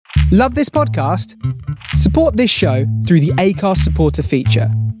Love this podcast? Support this show through the Acast supporter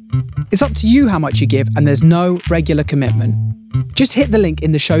feature. It's up to you how much you give, and there's no regular commitment. Just hit the link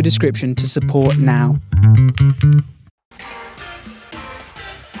in the show description to support now.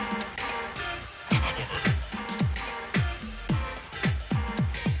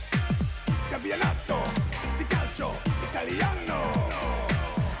 Campionato di calcio italiano.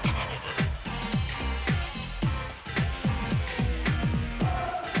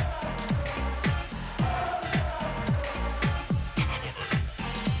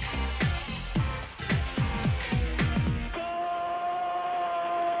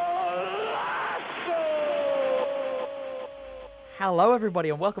 Hello everybody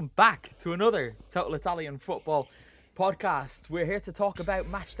and welcome back to another Total Italian Football podcast. We're here to talk about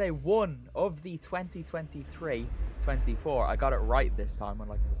match day 1 of the 2023-24. I got it right this time,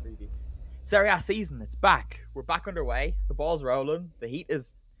 unlike in the preview. Serie A season, it's back. We're back underway. The ball's rolling. The heat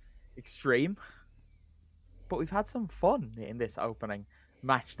is extreme. But we've had some fun in this opening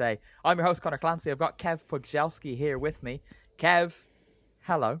match day. I'm your host, Connor Clancy. I've got Kev Pugzelski here with me. Kev,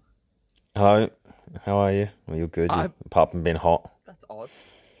 hello. Hello, how are you? Well, you're good, apart from being hot. That's odd.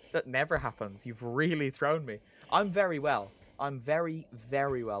 That never happens. You've really thrown me. I'm very well. I'm very,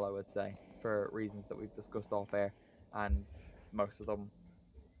 very well, I would say, for reasons that we've discussed off air. And most of them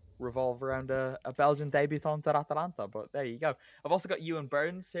revolve around a Belgian debutant at Atalanta. But there you go. I've also got Ewan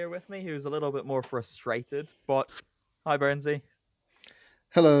Burns here with me, who's a little bit more frustrated. But hi, Burnsy.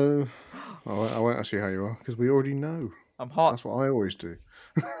 Hello. I won't ask you how you are, because we already know. I'm hot. That's what I always do.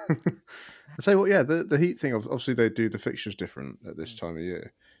 I say, well, yeah, the heat thing, obviously they do the fixtures different at this time of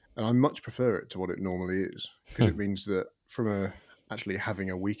year. And I much prefer it to what it normally is, because it means that from actually having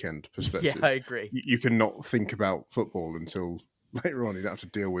a weekend perspective, Yeah, I agree. You can not think about football until later on. You don't have to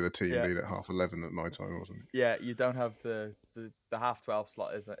deal with a team being at 11:30 at my time or something. Yeah, you don't have the 12:30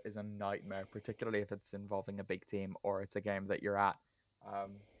 slot is a nightmare, particularly if it's involving a big team or it's a game that you're at.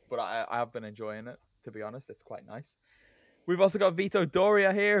 But I have been enjoying it, to be honest. It's quite nice. We've also got Vito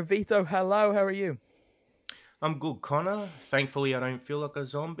Doria here. Vito, hello. How are you? I'm good, Connor. Thankfully, I don't feel like a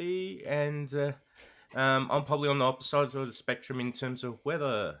zombie, and I'm probably on the opposite side of the spectrum in terms of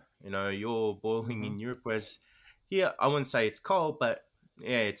weather. You know, you're boiling in Europe, whereas here, I wouldn't say it's cold, but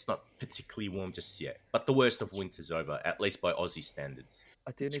yeah, it's not particularly warm just yet. But the worst of winter's over, at least by Aussie standards.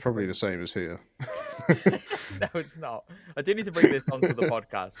 It's probably the same as here. No, it's not. I do need to bring this onto the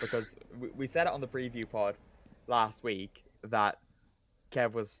podcast because we said it on the preview pod last week that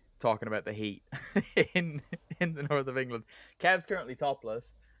Kev was talking about the heat in the north of England. Kev's currently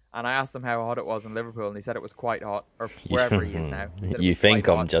topless, and I asked him how hot it was in Liverpool, and he said it was quite hot, or wherever he is now. You think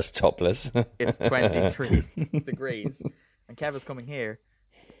I'm just topless? It's 23 degrees, and Kev is coming here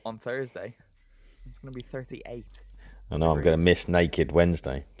on Thursday. It's going to be 38. I know I'm going to miss Naked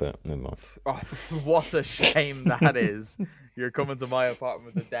Wednesday, but never mind. Oh, what a shame that is. You're coming to my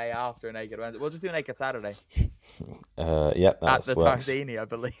apartment the day after Naked Wednesday. We'll just do Naked Saturday. Yep, that's at the Tardini, I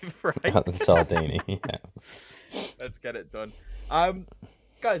believe, right? At the Tardini, yeah. Let's get it done.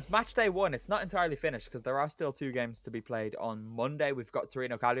 Guys, match day 1, it's not entirely finished because there are still 2 games to be played on Monday. We've got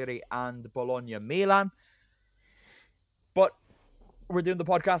Torino Cagliari and Bologna Milan. But we're doing the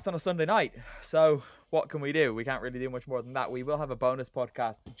podcast on a Sunday night. So what can we do? We can't really do much more than that. We will have a bonus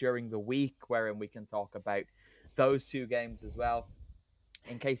podcast during the week wherein we can talk about those 2 games as well.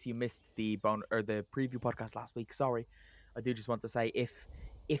 In case you missed the preview podcast last week, sorry. I do just want to say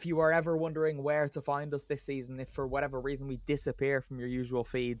if you are ever wondering where to find us this season, if for whatever reason we disappear from your usual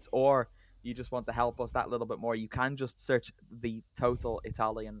feeds, or you just want to help us that little bit more, you can just search the Total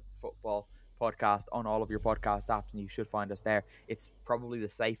Italian Football podcast on all of your podcast apps and you should find us there. It's probably the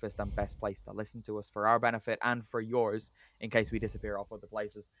safest and best place to listen to us for our benefit and for yours in case we disappear off other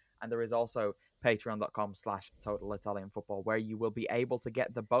places. And there is also patreon.com/Total Italian Football, where you will be able to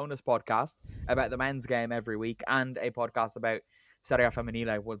get the bonus podcast about the men's game every week and a podcast about Serie A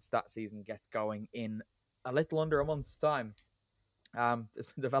Femminile once that season gets going in a little under a month's time. There's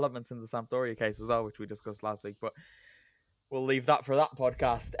been developments in the Sampdoria case as well, which we discussed last week, but we'll leave that for that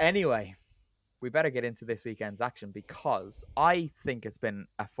podcast. Anyway, we better get into this weekend's action because I think it's been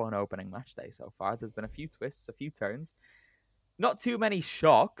a fun opening match day so far. There's been a few twists, a few turns. Not too many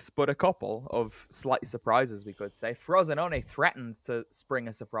shocks, but a couple of slight surprises, we could say. Frosinone threatened to spring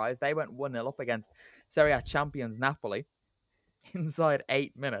a surprise. They went 1-0 up against Serie A champions Napoli inside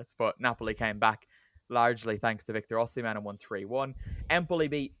 8 minutes, but Napoli came back largely thanks to Victor Osimhen and won 3-1. Empoli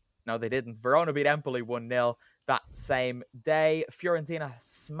beat... No, they didn't. Verona beat Empoli 1-0 that same day. Fiorentina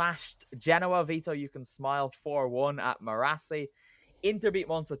smashed Genoa. Vito, you can smile, 4-1 at Marassi. Inter beat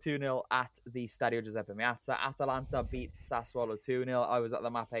Monza 2-0 at the Stadio Giuseppe Meazza. Atalanta beat Sassuolo 2-0. I was at the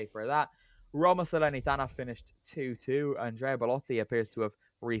Mappe for that. Roma Salernitana finished 2-2. Andrea Belotti appears to have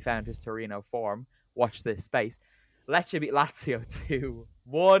refound his Torino form. Watch this space. Lecce beat Lazio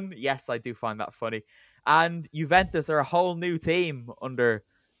 2-1. Yes, I do find that funny. And Juventus are a whole new team under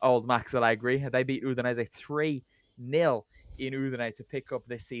old Max Allegri. They beat Udinese 3-0 in Udine to pick up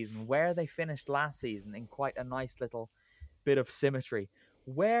this season, where they finished last season in quite a nice little bit of symmetry.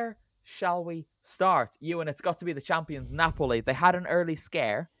 Where shall we start? Ewan, it's got to be the champions, Napoli. They had an early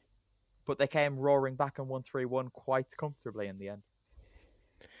scare, but they came roaring back and won 3-1 quite comfortably in the end.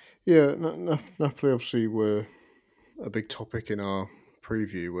 Yeah, Napoli obviously were a big topic in our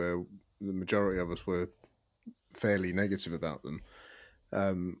preview, where the majority of us were fairly negative about them.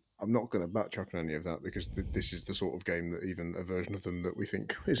 I'm not going to backtrack on any of that, because this is the sort of game that even a version of them that we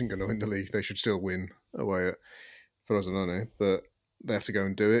think isn't going to win the league, they should still win away at Frosinone, but they have to go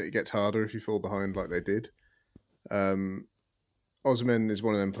and do it. It gets harder if you fall behind like they did. Osimhen is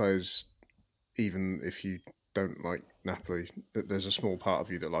one of them players, even if you don't like Napoli, there's a small part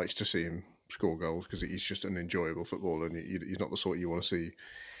of you that likes to see him score goals, because he's just an enjoyable footballer, and he's not the sort you want to see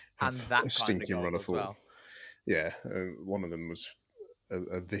have And that a stinking run of form. well. Yeah, one of them was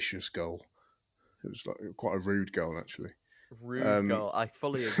a vicious goal. It was like quite a rude goal, actually. Rude goal. I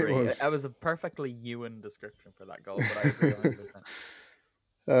fully agree. It was a perfectly Ewan description for that goal, but I agree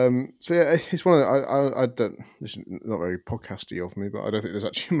 100%. So yeah, it's one of the, I don't. This is not very podcasty of me, but I don't think there's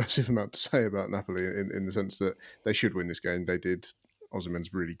actually a massive amount to say about Napoli in the sense that they should win this game. They did.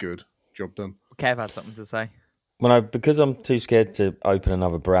 Osimhen's really good. Job done. Kev has something to say. Well, because I'm too scared to open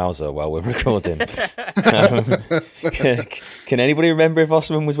another browser while we're recording. Can anybody remember if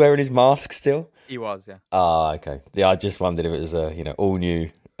Osimhen was wearing his mask still? He was, yeah. Ah, okay. Yeah, I just wondered if it was a all new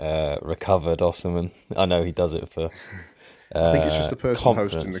recovered Osimhen. I know he does it for. I think it's just the person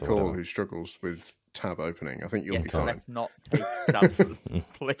hosting the call whatever who struggles with tab opening. I think you'll be fine. Let's not take chances.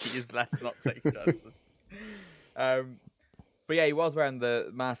 Please, let's not take chances. But yeah, he was wearing the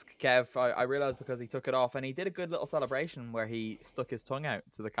mask, Kev. I realised because he took it off, and he did a good little celebration where he stuck his tongue out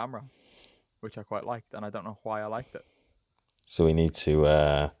to the camera, which I quite liked, and I don't know why I liked it. So we need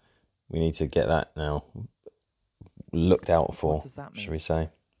to get that now looked out for. What does that mean? Shall we say?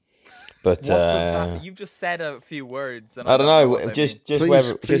 But what does that mean? You've just said a few words, and I don't know. Just please,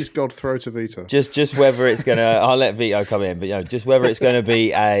 whether please God throw to Vito. Just whether it's gonna. I'll let Vito come in, but just whether it's going to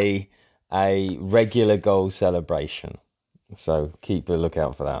be a regular goal celebration. So keep a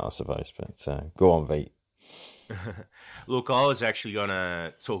lookout for that, I suppose. But go on, Vito. Look, I was actually going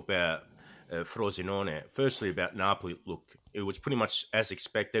to talk about Frosinone. Firstly, about Napoli. Look, it was pretty much as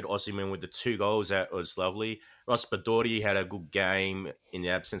expected. Osimhen with the 2 goals, that was lovely. Raspadori had a good game in the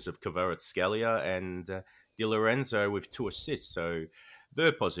absence of Kvaratskhelia, and Di Lorenzo with 2 assists. So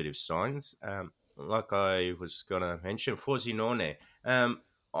they're positive signs. Like I was going to mention, Frosinone,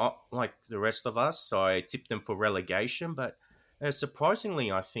 like the rest of us, I tipped them for relegation, but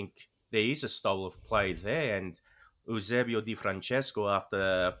surprisingly, I think there is a style of play there, and Eusebio Di Francesco, after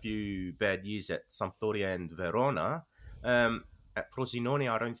a few bad years at Sampdoria and Verona, at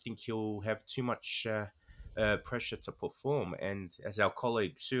Frosinone, I don't think he'll have too much pressure to perform. And as our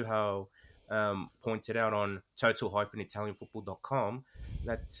colleague Suhal pointed out on total-italianfootball.com,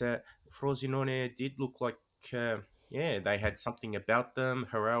 that Frosinone did look like, they had something about them.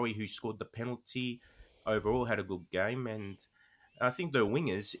 Harawi, who scored the penalty, overall had a good game. And I think the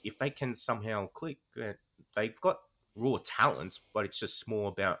wingers, if they can somehow click, they've got raw talent, but it's just more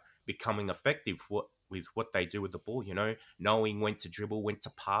about becoming effective with what they do with the ball, knowing when to dribble, when to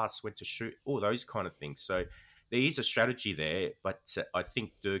pass, when to shoot, all those kind of things. So there is a strategy there, but I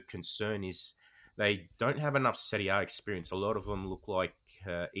think the concern is they don't have enough Serie A experience. A lot of them look like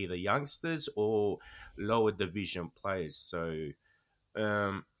either youngsters or lower division players. So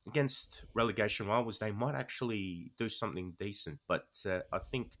against relegation rivals, they might actually do something decent. But I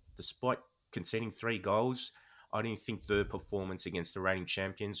think despite conceding 3 goals, I didn't think the performance against the reigning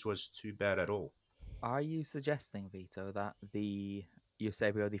champions was too bad at all. Are you suggesting, Vito, that the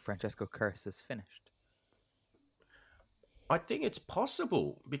Eusebio Di Francesco curse is finished? I think it's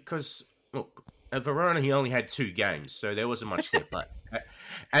possible because, look, at Verona, he only had 2 games, so there wasn't much there. But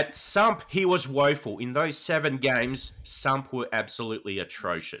at Samp, he was woeful. In those 7 games, Samp were absolutely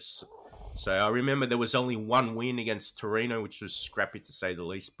atrocious. So I remember there was only 1 win against Torino, which was scrappy to say the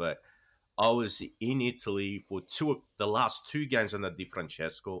least. But I was in Italy for the last 2 games under Di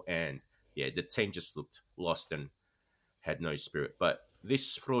Francesco, and the team just looked lost and had no spirit. But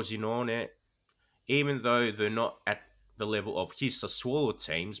this Frosinone, even though they're not at the level of his Sassuolo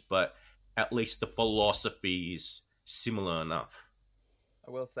teams, but at least the philosophy is similar enough.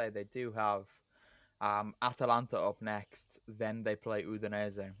 will say they do have Atalanta up next, then they play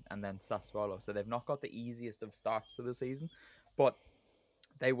Udinese, and then Sassuolo. So they've not got the easiest of starts to the season, but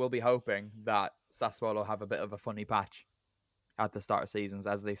they will be hoping that Sassuolo have a bit of a funny patch at the start of seasons,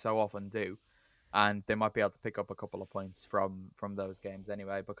 as they so often do. And they might be able to pick up a couple of points from those games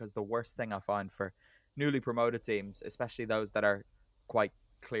anyway, because the worst thing I find for newly promoted teams, especially those that are quite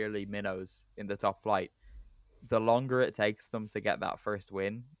clearly minnows in the top flight, the longer it takes them to get that first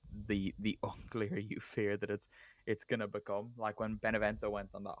win, the unclearer you fear that it's going to become. Like when Benevento went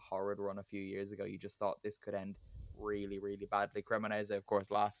on that horrid run a few years ago, you just thought this could end really, really badly. Cremonese, of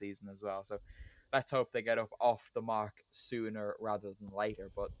course, last season as well. So let's hope they get up off the mark sooner rather than later.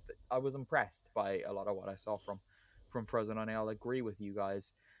 But I was impressed by a lot of what I saw from Frosinone. I'll agree with you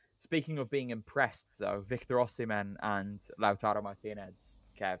guys. Speaking of being impressed, though, Victor Osimhen and Lautaro Martinez,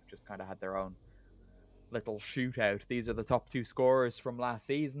 Kev, just kind of had their own little shootout. These are the top two scorers from last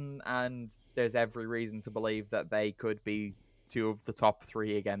season, and there's every reason to believe that they could be two of the top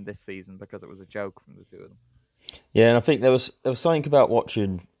three again this season, because it was a joke from the two of them. Yeah, and I think there was something about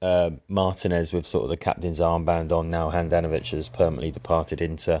watching Martinez with sort of the captain's armband on now. Handanovic has permanently departed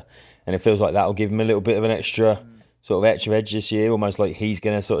Inter, and it feels like that'll give him a little bit of an extra edge this year, almost like he's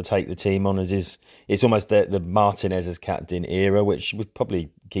going to sort of take the team on as his. It's almost the Martinez as captain era, which would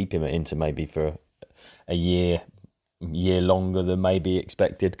probably keep him at Inter maybe for a year longer than maybe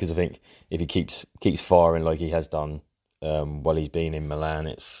expected, because I think if he keeps firing like he has done while he's been in Milan,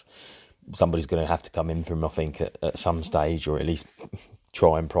 it's somebody's going to have to come in for him, I think, at some stage, or at least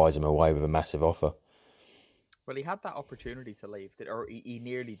try and prize him away with a massive offer. Well, he had that opportunity to leave, or he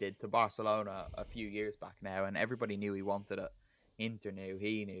nearly did, to Barcelona a few years back now, and everybody knew he wanted it. Inter knew,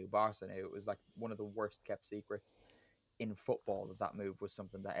 he knew, Barca knew. It was like one of the worst kept secrets in football that move was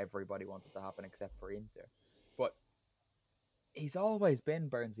something that everybody wanted to happen except for Inter. But he's always been,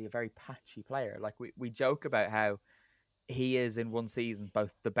 Burnsy, a very patchy player. Like we joke about how he is in one season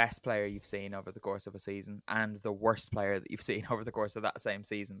both the best player you've seen over the course of a season and the worst player that you've seen over the course of that same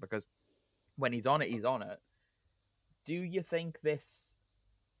season, because when he's on it, he's on it. Do you think this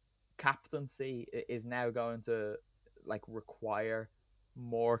captaincy is now going to require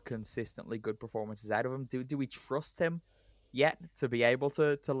more consistently good performances out of him? Do we trust him yet to be able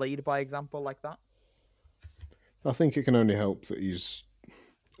to lead by example like that? I think it can only help that he's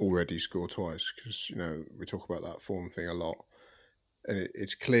already scored twice, because we talk about that form thing a lot, and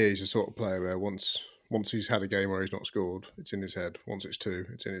it's clear he's a sort of player where once he's had a game where he's not scored, it's in his head. Once it's two,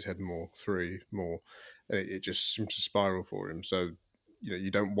 it's in his head more, three more, and it just seems to spiral for him. So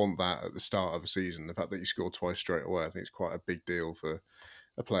you don't want that at the start of a season. The fact that he scored twice straight away, I think it's quite a big deal for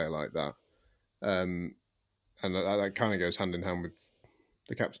a player like that. And that kind of goes hand in hand with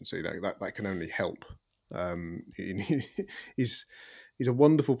the captaincy. That can only help. He's a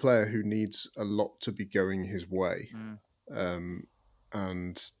wonderful player who needs a lot to be going his way.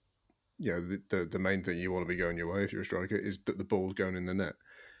 And the main thing you want to be going your way if you're a striker is that the ball's going in the net,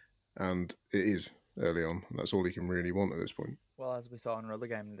 and it is early on. And that's all he can really want at this point. Well, as we saw in another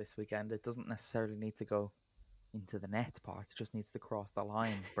game this weekend, it doesn't necessarily need to go into the net part. It just needs to cross the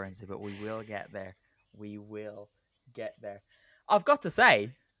line, Burnsy. But we will get there. We will get there. I've got to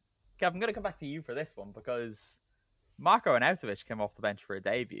say, Kev, I'm going to come back to you for this one, because Marko Arnautovic came off the bench for a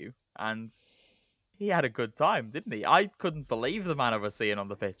debut, and he had a good time, didn't he? I couldn't believe the man I was seeing on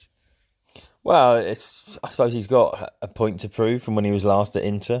the pitch. Well, I suppose he's got a point to prove from when he was last at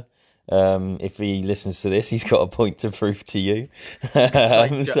Inter. If he listens to this, he's got a point to prove to you.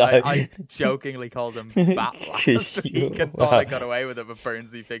 I jokingly called him fat last week and thought I got away with it, but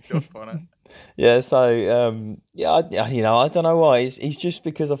Burnsy picked up on it. Yeah, so I don't know why. He's just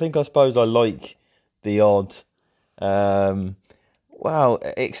because I suppose I like the odd,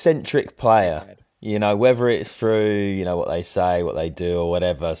 eccentric player. Whether it's through what they say, what they do, or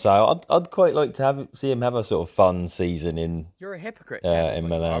whatever. So I'd quite like to see him have a sort of fun season in. You're a hypocrite in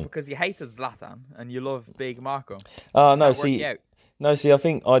Milan, because you hated Zlatan and you love big Marko. Oh no, see, I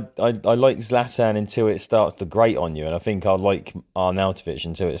think I like Zlatan until it starts to grate on you, and I think I like Arnautovic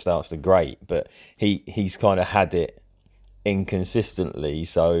until it starts to grate. But he's kind of had it inconsistently,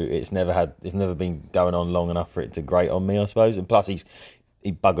 so it's never been going on long enough for it to grate on me, I suppose. And plus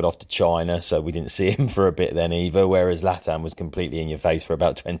he buggered off to China, so we didn't see him for a bit then either, whereas Zlatan was completely in your face for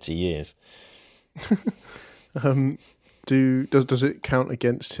about 20 years. Does it count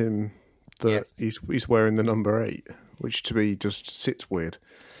against him that Yes. he's wearing the number 8, which to me just sits weird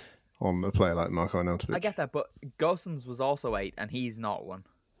on a player like Marko Arnautovic? I get that, but Gosens was also 8 and he's not one.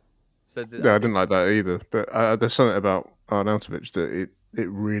 So I didn't like that either, but there's something about Arnautovic that it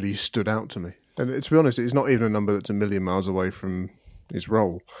really stood out to me. And to be honest, it's not even a number that's a million miles away from his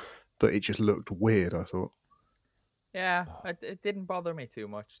role, but it just looked weird. I thought. Yeah, it didn't bother me too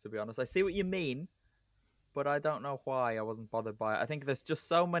much, to be honest. I see what you mean, but I don't know why I wasn't bothered by it. I think there's just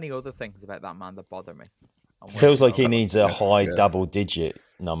so many other things about that man that bother me. Feels like he needs a high Yeah. double-digit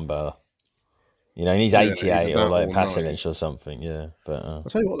number. You know, he needs Yeah, 88 either or that like or Pasalic or something. Yeah, but I'll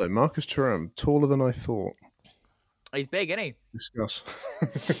tell you what though, Marcus Thuram, taller than I thought. He's big, isn't he? Discuss.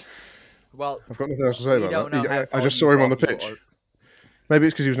 Well, I've got nothing else to say we about don't that. know how I tall just you saw him on the thought he pitch. was. Maybe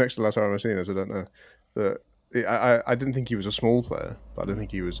it's because he was next to Lautaro Martinez. I don't know, but I didn't think he was a small player, but I didn't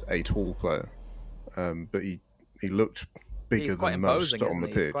think he was a tall player. But he looked bigger He's quite than most imposing, on isn't the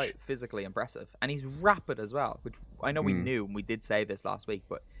he? pitch. He's quite physically impressive, and he's rapid as well, which I know we knew and we did say this last week,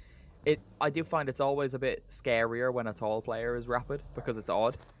 but I do find it's always a bit scarier when a tall player is rapid because it's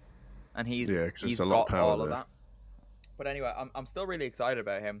odd, and he's 'cause there's a lot got of power all of there. that. But anyway, I'm still really excited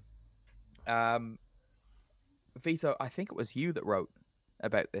about him. Vito, I think it was you that wrote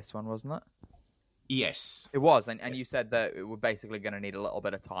about this one, wasn't it? Yes. It was, and you said that we're basically going to need a little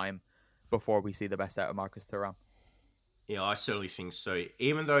bit of time before we see the best out of Marcus Thuram. Yeah, I certainly think so.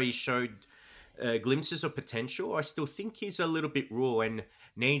 Even though he showed glimpses of potential, I still think he's a little bit raw and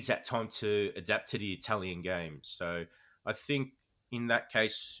needs that time to adapt to the Italian game. So I think in that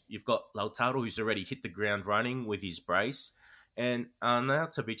case, you've got Lautaro, who's already hit the ground running with his brace, and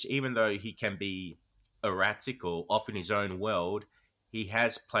Arnautovic, even though he can be erratic or off in his own world, he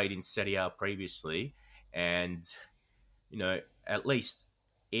has played in Serie A previously, and at least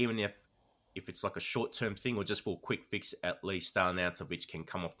even if it's like a short-term thing or just for a quick fix, at least Arnautovic can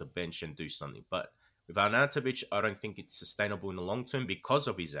come off the bench and do something. But with Arnautovic, I don't think it's sustainable in the long term because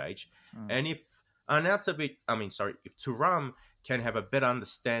of his age. And if Thuram can have a better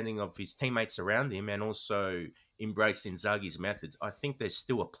understanding of his teammates around him and also embrace Inzaghi's methods, I think there's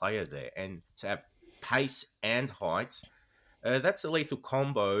still a player there. And to have pace and height, that's a lethal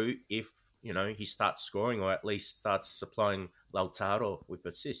combo if, he starts scoring or at least starts supplying Lautaro with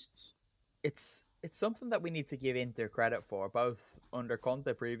assists. It's something that we need to give Inter credit for, both under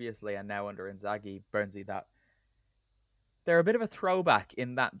Conte previously and now under Inzaghi, Burnsy, that they're a bit of a throwback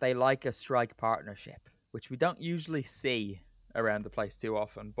in that they like a strike partnership, which we don't usually see around the place too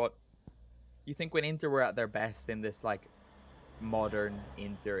often. But you think when Inter were at their best in this like modern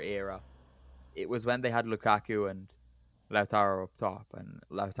Inter era, it was when they had Lukaku and Lautaro up top, and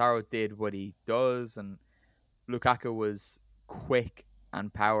Lautaro did what he does, and Lukaku was quick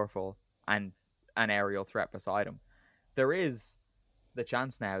and powerful and an aerial threat beside him. There is the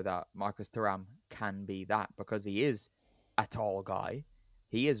chance now that Marcus Thuram can be that because he is a tall guy.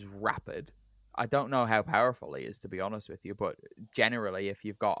 He is rapid. I don't know how powerful he is, to be honest with you, but generally, if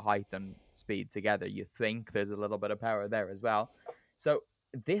you've got height and speed together, you think there's a little bit of power there as well. So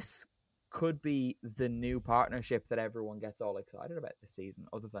this could be the new partnership that everyone gets all excited about this season,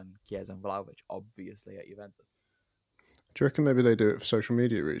 other than Chiesa and Vlahovic, obviously, at Juventus. Do you reckon maybe they do it for social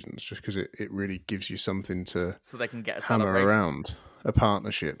media reasons, just because it really gives you something to So they can get a hammer celebration. around a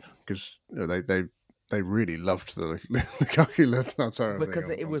partnership? Because they really loved the Lukaku left Lautaro thing Because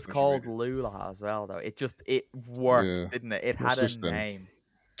it on was social called media. Lula as well, though. It worked, Yeah. didn't it? It What's had this a then? name.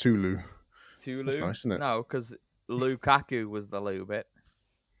 Tulu. Tulu? That's nice, isn't it? No, because Lukaku was the Lu bit.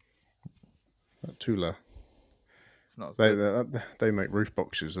 Tula. It's not as good. They make roof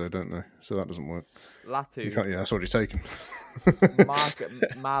boxes though, don't they? So that doesn't work. Latu. You can't, yeah, that's already taken.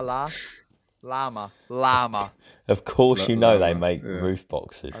 Lama. of course you know they Lama, make yeah. roof I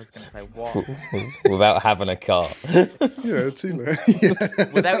boxes was going to say what? without having a car. Yeah, Tula. Yeah.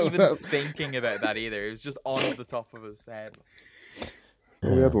 Without even thinking about that either. It was just on the top of his head.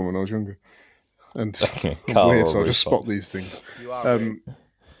 We had one when I was younger. And Car weird, or so I roof just spot box. these things. You are right.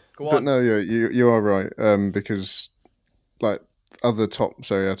 Go on. But no, yeah, you are right. Because like other top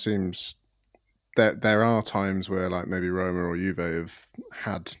Serie A teams, there are times where like maybe Roma or Juve have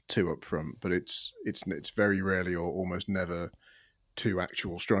had two up front, but it's very rarely or almost never two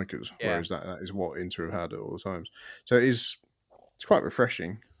actual strikers. Yeah. Whereas that is what Inter have had at all times. So it's quite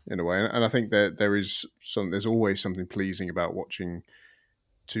refreshing in a way, and I think that there's always something pleasing about watching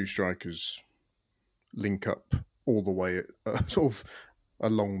two strikers link up all the way sort of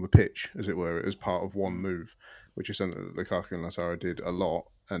along the pitch, as it were, as part of one move, which is something that Lukaku and Lautaro did a lot,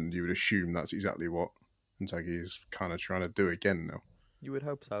 and you would assume that's exactly what Inzaghi is kind of trying to do again now. You would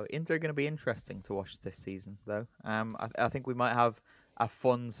hope so. Inter are going to be interesting to watch this season, though. I think we might have a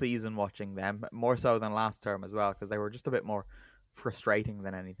fun season watching them, more so than last term as well, because they were just a bit more frustrating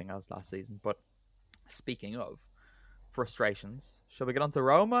than anything else last season. But speaking of frustrations, shall we get on to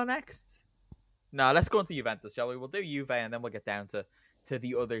Roma next? No, let's go on to Juventus, shall we? We'll do Juve and then we'll get down to to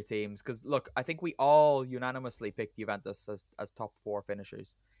the other teams. Because look, I think we all unanimously picked Juventus as top 4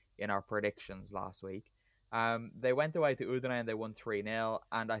 finishers in our predictions last week. They went away to Udine and they won 3-0.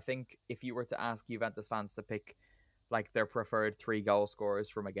 And I think if you were to ask Juventus fans to pick like their preferred 3 goal scorers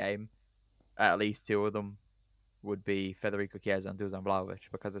from a game, at least 2 of them would be Federico Chiesa and Dusan Vlahovic,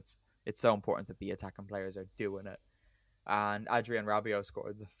 because it's so important that the attacking players are doing it. And Adrian Rabiot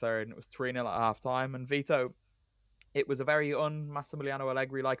scored the third, and it was 3-0 at half time. And Vito, it was a very un-Massimiliano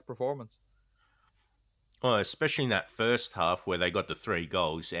Allegri-like performance. Oh, especially in that first half where they got the 3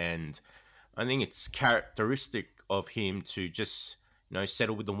 goals, and I think it's characteristic of him to just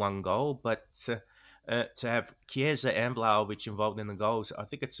settle with the 1 goal, but to have Chiesa and Vlahovic involved in the goals, I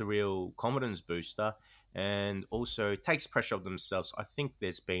think it's a real confidence booster, and also takes pressure off themselves. I think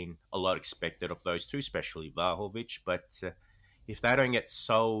there's been a lot expected of those 2, especially Vlahovic, but if they don't get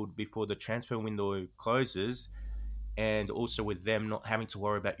sold before the transfer window closes, and also with them not having to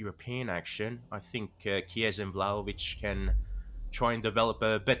worry about European action, I think Chiesa and Vlahovic can try and develop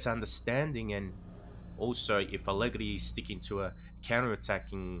a better understanding. And also, if Allegri is sticking to a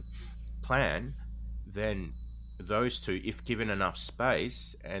counter-attacking plan, then those 2, if given enough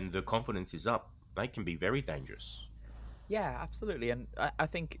space and the confidence is up, they can be very dangerous. Yeah, absolutely. And I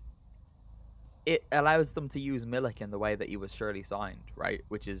think it allows them to use Milik in the way that he was surely signed, right?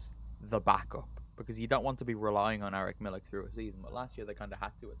 Which is the backup. Because you don't want to be relying on Eric Milik through a season. But last year they kind of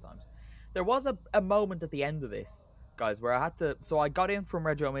had to at times. There was a moment at the end of this, guys, where I had to... So I got in from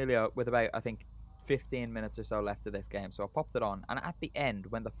Reggio Emilia with about, I think, 15 minutes or so left of this game. So I popped it on. And at the end,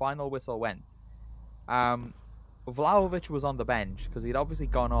 when the final whistle went, Vlahovic was on the bench because he'd obviously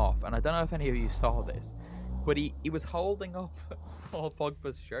gone off. And I don't know if any of you saw this, but he was holding up Paul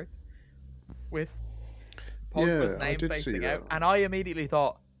Pogba's shirt with Pogba's name facing out. And I immediately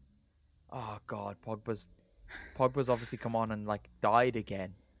thought, oh God, Pogba's obviously come on and like died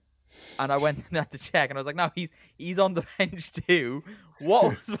again. And I went and had to check, and I was like, no, he's on the bench too. What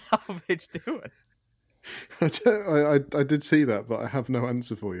was Vlahovic doing? I did see that, but I have no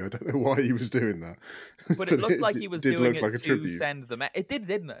answer for you. I don't know why he was doing that. But it looked like he was doing it to send the It did,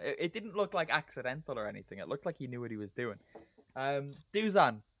 didn't it? It didn't look like accidental or anything. It looked like he knew what he was doing.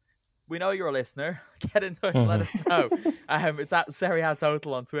 Dusan, we know you're a listener. Get in touch, let us know. It's at Serie A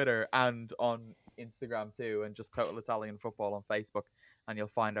Total on Twitter and on Instagram too, and just Total Italian Football on Facebook, and you'll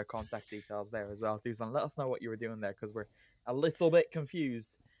find our contact details there as well. Dusan, let us know what you were doing there, because we're a little bit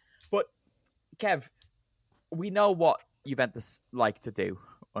confused. But Kev, we know what Juventus like to do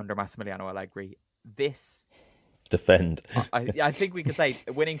under Massimiliano Allegri. This defend. I think we could say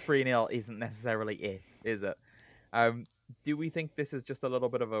winning 3-0 isn't necessarily it, is it? Do we think this is just a little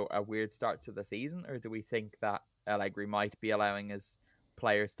bit of a weird start to the season, or do we think that Allegri might be allowing his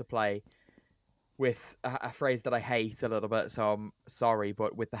players to play with a phrase that I hate a little bit, so I'm sorry,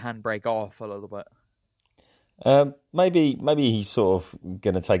 but with the handbrake off a little bit? Maybe he's sort of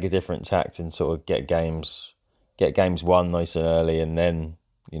going to take a different tact and sort of get games won nice and early, and then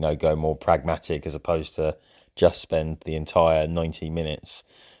go more pragmatic, as opposed to just spend the entire 90 minutes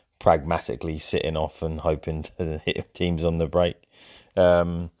pragmatically sitting off and hoping to hit teams on the break.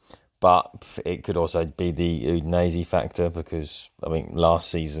 But it could also be the Udinese factor, because I think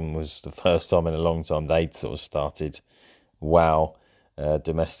last season was the first time in a long time they'd sort of started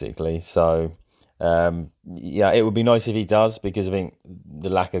domestically. So it would be nice if he does, because I think the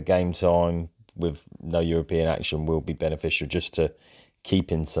lack of game time with no European action will be beneficial, just to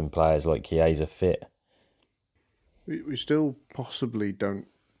keeping some players like Chiesa fit. We still possibly don't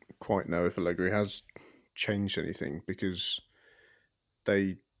quite know if Allegri has changed anything, because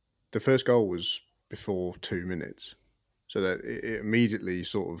the first goal was before 2 minutes, so that it immediately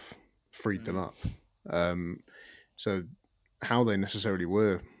sort of freed them up. So how they necessarily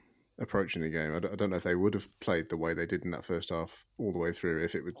were approaching the game, I don't know if they would have played the way they did in that first half all the way through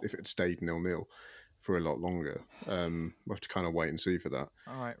if it stayed 0-0 for a lot longer. We'll have to kind of wait and see for that.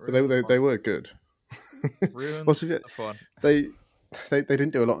 All right, but they were good. Fun. They didn't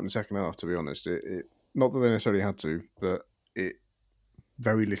do a lot in the second half, to be honest. It not that they necessarily had to, but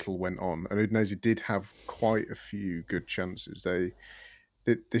very little went on. And Udinese did have quite a few good chances.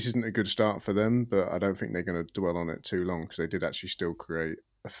 This isn't a good start for them, but I don't think they're going to dwell on it too long, because they did actually still create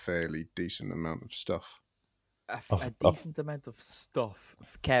a fairly decent amount of stuff. A decent amount of stuff.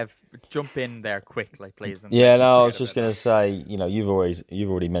 Kev, jump in there quickly, please. Yeah, no, I was just going to say, you've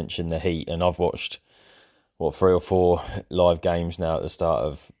already mentioned the heat, and I've watched 3 or 4 live games now at the start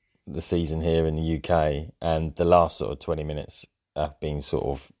of the season here in the UK, and the last sort of 20 minutes have been sort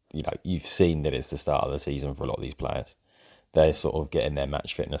of, you've seen that it's the start of the season for a lot of these players. They're sort of getting their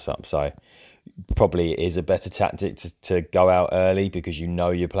match fitness up. So probably it is a better tactic to go out early, because you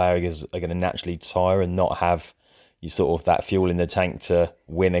know your players are going to naturally tire and not have you sort of that fuel in the tank to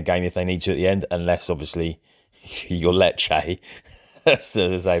win a game if they need to at the end, unless obviously you're Lecce, as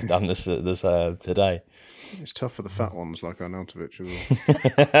they've done this today. It's tough for the fat ones like Arnautovic as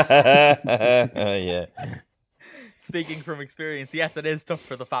well. Yeah. Speaking from experience, yes, it is tough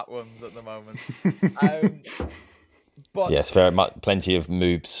for the fat ones at the moment. But Yes, very much, plenty of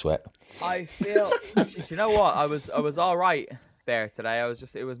moob sweat. I feel actually, do you know what? I was all right there today.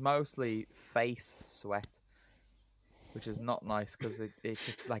 It was mostly face sweat, which is not nice because it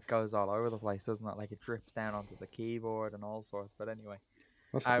just like goes all over the place, doesn't it? Like it drips down onto the keyboard and all sorts. But anyway,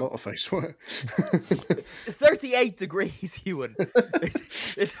 That's a lot of face sweat. 38 degrees, Ewan.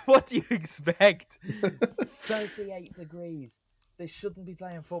 It's what do you expect? 38 degrees. They shouldn't be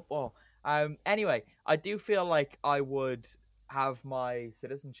playing football. Anyway, I do feel like I would have my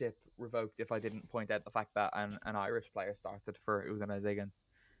citizenship revoked if I didn't point out the fact that an Irish player started for Udinese against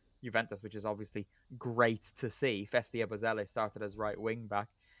Juventus, which is obviously great to see. Festia Bozelli started as right wing back.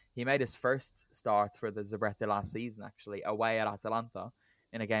 He made his first start for the Zebrette last season, actually, away at Atalanta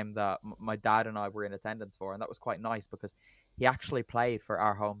in a game that my dad and I were in attendance for, and that was quite nice because he actually played for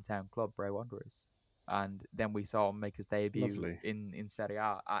our hometown club, Bray Wanderers. And then we saw him make his debut in Serie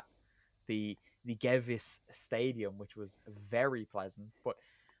A at the Gevis Stadium, which was very pleasant. But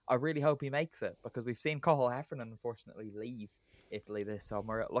I really hope he makes it, because we've seen Cathal Heffernan unfortunately leave Italy this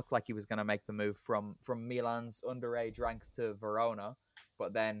summer. It looked like he was going to make the move from Milan's underage ranks to Verona,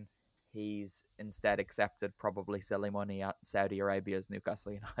 but then he's instead accepted probably silly money at Saudi Arabia's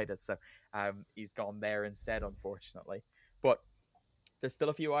Newcastle United. So he's gone there instead, unfortunately. But there's still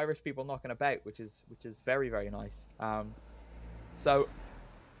a few Irish people knocking about, which is very, very nice. So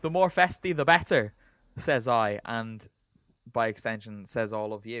the more festy, the better, says I, and by extension, says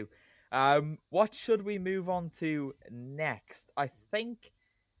all of you. What should we move on to next? I think...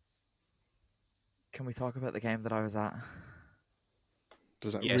 Can we talk about the game that I was at?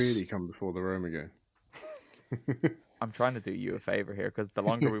 Does that Yes. really come before the Roma game? I'm trying to do you a favour here, because the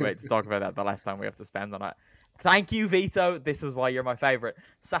longer we wait to talk about that, the less time we have to spend on it. Thank you, Vito. This is why you're my favourite.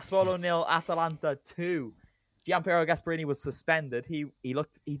 Sassuolo 0, Atalanta 2. Gianpiero Gasperini was suspended. He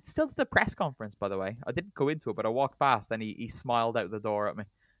still did the press conference, by the way. I didn't go into it, but I walked past and he smiled out the door at me.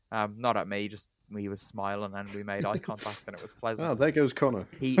 Not at me, just he was smiling and we made eye contact and it was pleasant. Oh, there goes Connor.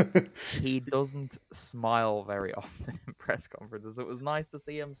 He doesn't smile very often in press conferences. It was nice to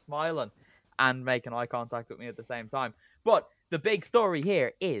see him smiling and making eye contact with me at the same time. But the big story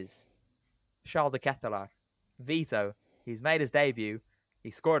here is Charles De Ketelaere. Vito, he's made his debut,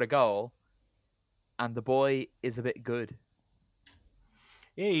 he scored a goal, and the boy is a bit good.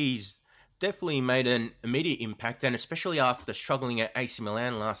 Yeah, he's definitely made an immediate impact, and especially after struggling at AC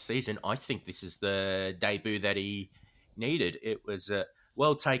Milan last season, I think this is the debut that he needed. It was a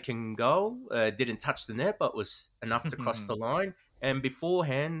well-taken goal, didn't touch the net, but was enough to cross the line. And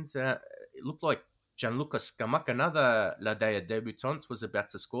beforehand, it looked like Gianluca Scamacca, another La Dea debutant, was about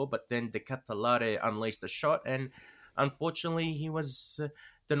to score, but then De Ketelaere unleashed a shot, and unfortunately he was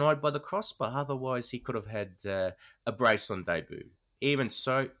denied by the crossbar. Otherwise, he could have had a brace on debut. Even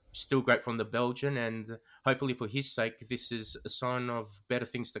so, still great from the Belgian, and hopefully for his sake, this is a sign of better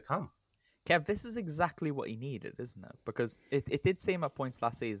things to come. Kev, this is exactly what he needed, isn't it? Because it did seem at points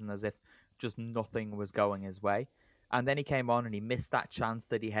last season as if just nothing was going his way. And then he came on and he missed that chance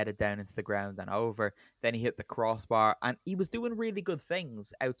that he headed down into the ground and over. Then he hit the crossbar and he was doing really good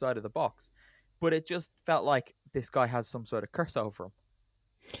things outside of the box. But it just felt like this guy has some sort of curse over him.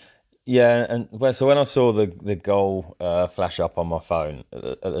 Yeah, and so when I saw the goal flash up on my phone,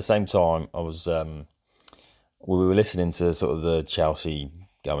 at the same time I was we were listening to sort of the Chelsea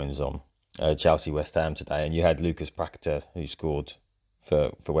goings on, Chelsea West Ham today, and you had Lucas Paquetá who scored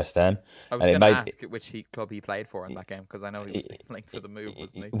for West Ham. I was going to ask which club he played for in that game, because I know he was linked for the move,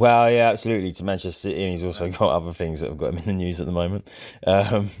 wasn't he? Well, yeah, absolutely, to Manchester City, and he's also got other things that have got him in the news at the moment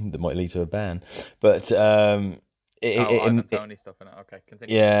that might lead to a ban. But Ivan Toney stuff in it. Okay,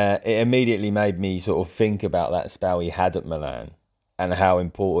 continue. Yeah, it immediately made me sort of think about that spell he had at Milan and how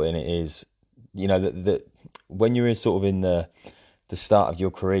important it is. You know that when you're sort of in the start of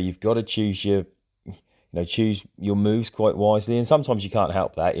your career, you've got to choose your moves quite wisely, and sometimes you can't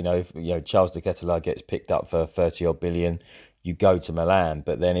help that. If Charles De Ketelaere gets picked up for 30 odd billion, you go to Milan.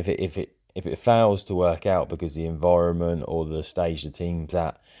 But then if it fails to work out because the environment or the stage the team's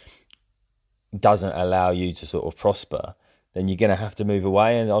at doesn't allow you to sort of prosper, then you're going to have to move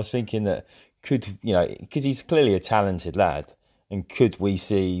away. And I was thinking that because he's clearly a talented lad, And could we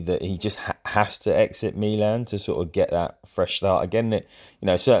see that he just has to exit Milan to sort of get that fresh start again?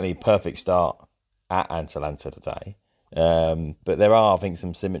 Certainly perfect start at Atalanta today. But there are, I think,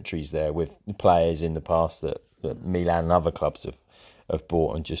 some symmetries there with players in the past that Milan and other clubs have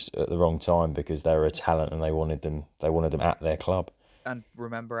bought and just at the wrong time because they were a talent and they wanted them at their club. And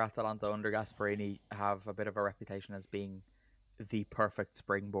remember, Atalanta under Gasperini have a bit of a reputation as being the perfect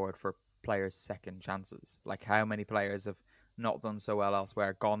springboard for players' second chances. Like, how many players have not done so well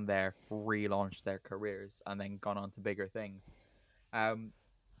elsewhere, gone there, relaunched their careers, and then gone on to bigger things.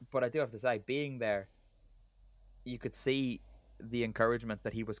 But I do have to say, being there, you could see the encouragement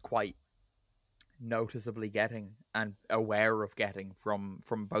that he was quite noticeably getting and aware of getting from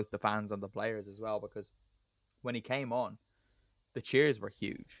both the fans and the players as well, because when he came on, the cheers were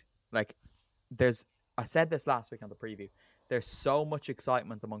huge. Like, I said this last week on the preview, there's so much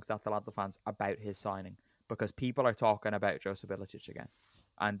excitement amongst Atalanta fans about his signing because people are talking about Josip Ilicic again.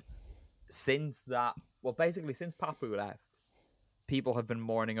 And since Papu left, people have been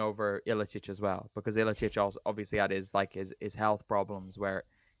mourning over Ilicic as well, because Ilicic also obviously had his health problems where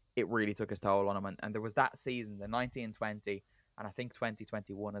it really took his toll on him. And there was that season, the 1920, and I think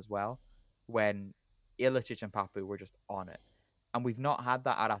 2021 as well, when Ilicic and Papu were just on it. And we've not had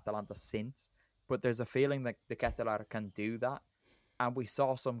that at Atalanta since, but there's a feeling that De Ketelaere can do that. And we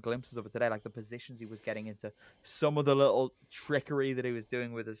saw some glimpses of it today, like the positions he was getting into, some of the little trickery that he was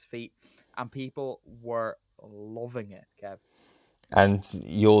doing with his feet, and people were loving it, Kev. And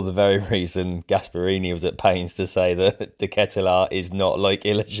you're the very reason Gasperini was at pains to say that De Ketelaere is not like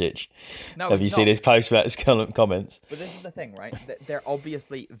Ilicic. No, have you seen his post-match comments? But this is the thing, right? They're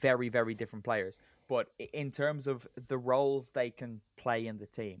obviously very, very different players. But in terms of the roles they can play in the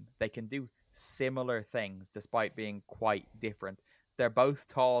team, they can do similar things despite being quite different. They're both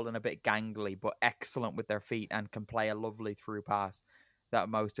tall and a bit gangly, but excellent with their feet and can play a lovely through pass that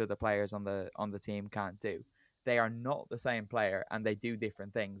most of the players on the team can't do. They are not the same player and they do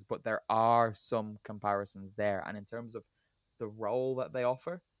different things, but there are some comparisons there. And in terms of the role that they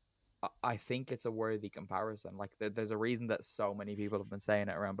offer, I think it's a worthy comparison. Like, there's a reason that so many people have been saying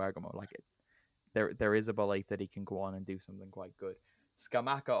it around Bergamo. Like, there is a belief that he can go on and do something quite good.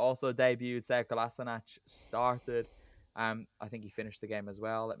 Scamacca also debuted. Sergio Kolasinac started. I think he finished the game as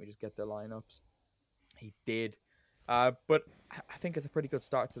well. Let me just get the lineups. He did. But I think it's a pretty good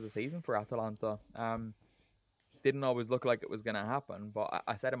start to the season for Atalanta. Didn't always look like it was going to happen, but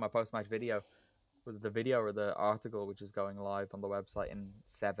I said in my post-match video, whether the video or the article, which is going live on the website in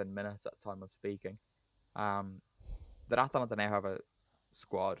 7 minutes at time of speaking, that Atalanta now have a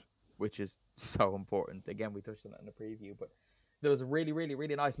squad, which is so important. Again, we touched on it in the preview, but there was a really, really,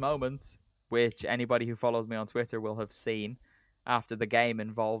 really nice moment, which anybody who follows me on Twitter will have seen after the game,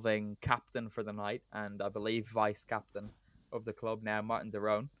 involving captain for the night and I believe vice captain of the club now, Martin de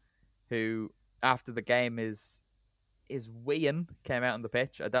Roon, who after the game is weeing, came out on the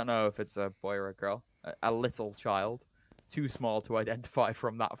pitch. I don't know if it's a boy or a girl, a little child, too small to identify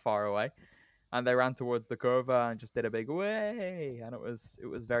from that far away. And they ran towards the curva and just did a big way, and it was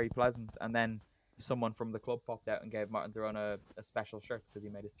very pleasant. And then someone from the club popped out and gave Martin de Roon a special shirt because he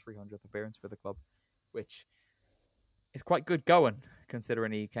made his 300th appearance for the club, which is quite good going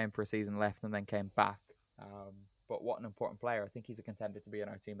considering he came for a season left and then came back. But what an important player. I think he's a contender to be in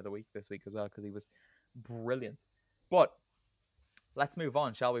our team of the week this week as well because he was brilliant. But let's move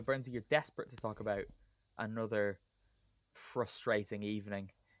on, shall we? Brenzy, you're desperate to talk about another frustrating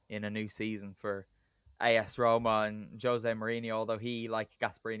evening in a new season for AS Roma and Jose Mourinho, although he, like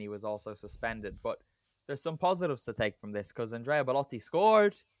Gasperini, was also suspended. But there's some positives to take from this because Andrea Belotti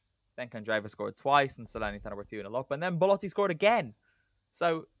scored, then Candreva scored twice, and Salernitana were 2-0 up, and then Belotti scored again.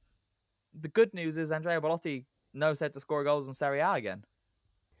 So the good news is Andrea Belotti knows how to score goals in Serie A again.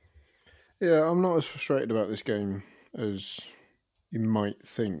 Yeah, I'm not as frustrated about this game as you might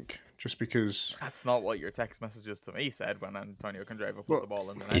think, just because... That's not what your text messages to me said when Antonio Candreva put the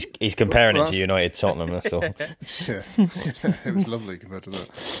ball in the net. He's comparing it to United Tottenham, that's all. Yeah, it was lovely compared to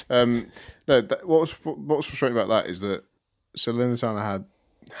that. What was frustrating about that is that Salernitana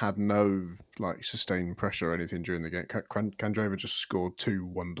had no sustained pressure or anything during the game. Candreva just scored 2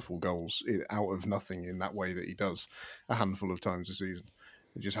 wonderful goals out of nothing in that way that he does a handful of times a season.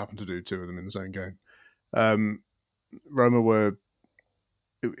 He just happened to do 2 of them in the same game. Roma were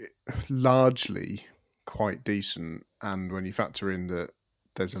largely quite decent, and when you factor in that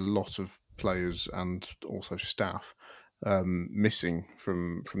there's a lot of players and also staff missing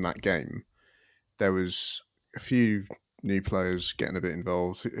from that game, there was a few new players getting a bit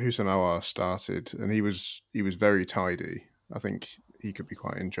involved. Houssam Aouar started, and he was very tidy. I think he could be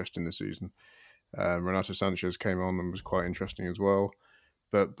quite interesting this season. Renato Sanchez came on and was quite interesting as well.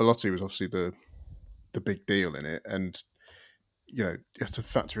 But Belotti was obviously the big deal in it. And, you know, you have to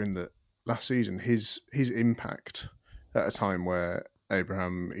factor in that last season, his impact at a time where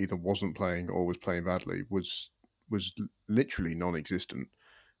Abraham either wasn't playing or was playing badly was literally non-existent.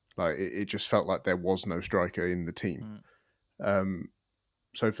 Like, it just felt like there was no striker in the team.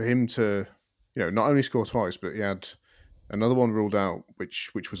 So for him to, you know, not only score twice, but he had another one ruled out,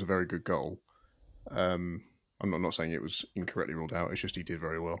 which was a very good goal. I'm not saying it was incorrectly ruled out. It's just he did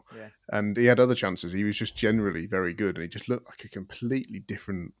very well. Yeah. And he had other chances. He was just generally very good. And he just looked like a completely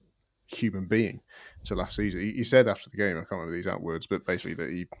different human being to last season. He said after the game, I can't remember the exact words, but basically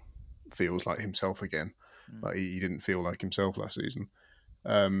that he feels like himself again. Like he didn't feel like himself last season.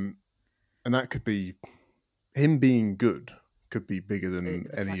 And that could be, him being good could be bigger than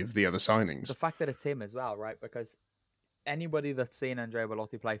any of the other signings. The fact that it's him as well, right? Because anybody that's seen Andrea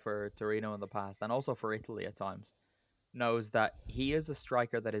Belotti play for Torino in the past, and also for Italy at times, knows that he is a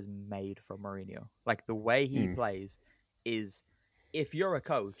striker that is made for Mourinho. Like, the way he plays is, if you're a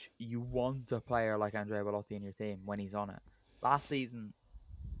coach, you want a player like Andrea Belotti in your team when he's on it. Last season,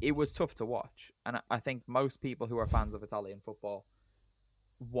 it was tough to watch. And I think most people who are fans of Italian football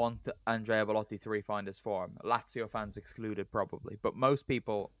want Andrea Belotti to refine his form. Lazio fans excluded, probably. But most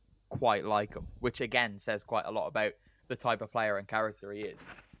people quite like him, which again says quite a lot about the type of player and character he is.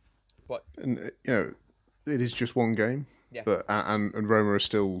 But, and, you know, it is just one game. Yeah. But and Roma are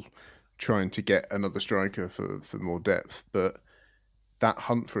still trying to get another striker for more depth. But that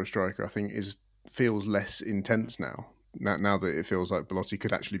hunt for a striker, I think, feels less intense now. Now that it feels like Belotti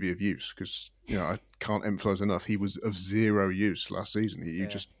could actually be of use, because, you know, I can't emphasize enough, he was of zero use last season.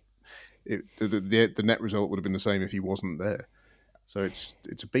 The net result would have been the same if he wasn't there. So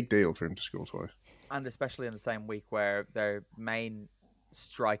it's a big deal for him to score twice, and especially in the same week where their main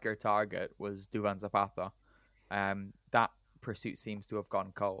striker target was Duvan Zapata. That pursuit seems to have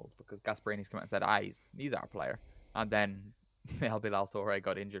gone cold because Gasparini's come out and said, he's our player, and then El Bilal Torre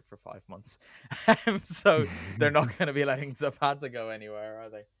got injured for 5 months. So they're not going to be letting Zapata go anywhere, are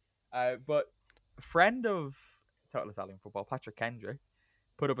they? But friend of Total Italian Football, Patrick Kendrick,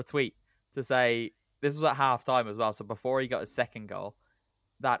 put up a tweet to say, this was at half-time as well, so before he got his second goal,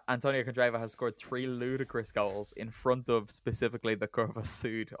 that Antonio Candreva has scored 3 ludicrous goals in front of specifically the Curva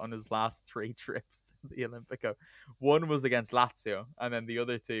Sud on his last 3 trips to the Olimpico. One was against Lazio, and then the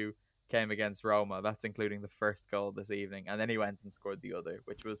other 2 came against Roma. That's including the first goal this evening. And then he went and scored the other,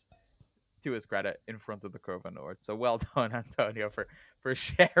 which was, to his credit, in front of the Curva Nord. So well done, Antonio, for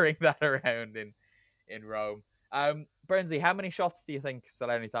sharing that around in Rome. Bernsey, how many shots do you think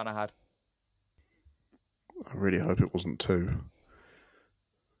Salernitana had? I really hope it wasn't 2.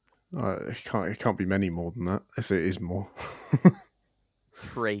 It can't be many more than that, if it is more.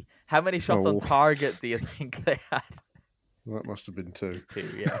 3. How many shots on target do you think they had? That must have been 2. It's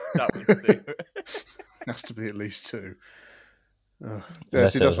 2, yeah. That was 2. Has to be at least 2.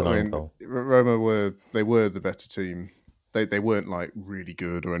 That's what I mean. Roma were the better team. They weren't like really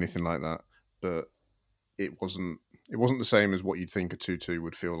good or anything like that, but it wasn't the same as what you'd think a 2-2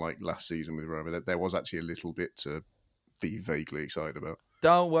 would feel like last season with Roma. There was actually a little bit to be vaguely excited about.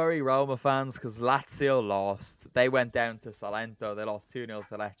 Don't worry, Roma fans, because Lazio lost. They went down to Salento. They lost 2-0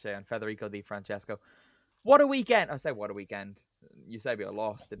 to Lecce, and Federico Di Francesco. What a weekend. I say what a weekend. Eusebio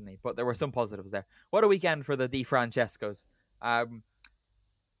lost, didn't he? But there were some positives there. What a weekend for the Di Francescos.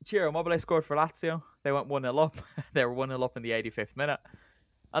 Ciro Immobile scored for Lazio. They went 1-0 up. They were 1-0 up in the 85th minute.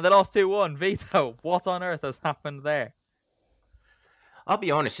 And they lost 2-1. Vito, what on earth has happened there? I'll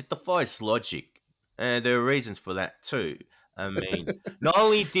be honest, it defies logic. There are reasons for that too. I mean, not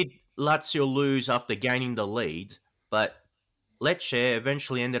only did Lazio lose after gaining the lead, but Lecce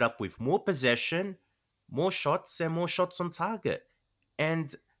eventually ended up with more possession, more shots, and more shots on target.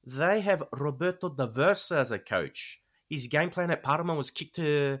 And they have Roberto D'Aversa as a coach. His game plan at Parma was kicked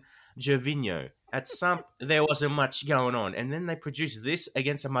to Gervinho. At Samp, there wasn't much going on. And then they produced this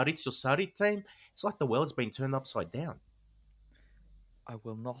against a Maurizio Sarri team. It's like the world's been turned upside down. I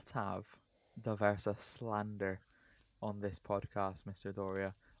will not have D'Aversa slander on this podcast, Mr.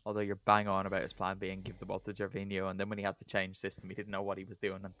 Doria. Although you're bang on about his plan being give the ball to Gervinho, and then when he had to change system, he didn't know what he was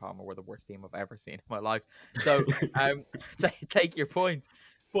doing, and Parma were the worst team I've ever seen in my life. So, take your point.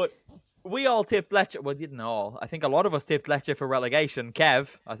 But we all tipped Lecce. Well, didn't all. I think a lot of us tipped Lecce for relegation. Kev,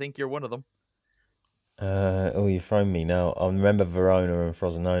 I think you're one of them. You've thrown me now. I remember Verona and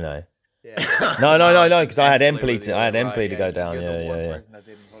Frosinone. Yeah. No, because I had Empoli to go down. Yeah. Person that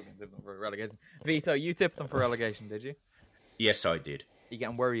didn't fucking tip them for relegation. Vito, you tipped them for relegation, did you? Yes, I did. You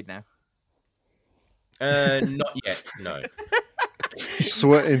getting worried now? Not yet, no. He's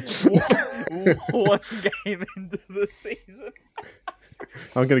sweating. One game into the season.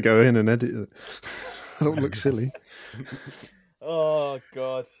 I'm going to go in and edit it. I don't look silly. Oh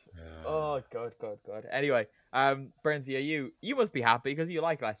God. Oh God. Anyway, Bernsey, you must be happy because you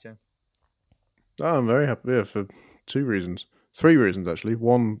like Lecce. Oh, I'm very happy for 2 reasons. 3 reasons, actually.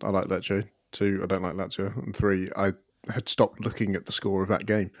 1, I like Lecce. 2, I don't like Lazio. And 3, I had stopped looking at the score of that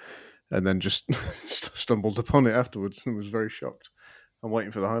game and then just stumbled upon it afterwards and was very shocked. I'm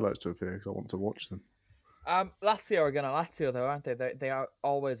waiting for the highlights to appear because I want to watch them. Lazio are going to Lazio, though, aren't they? They are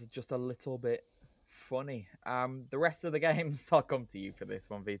always just a little bit funny. The rest of the games, I'll come to you for this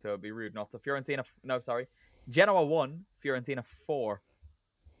one, Vito. It'd be rude not to. Genoa 1, Fiorentina 4.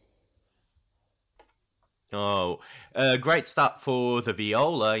 Oh, great start for the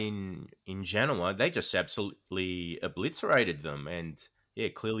Viola in Genoa. They just absolutely obliterated them. And yeah,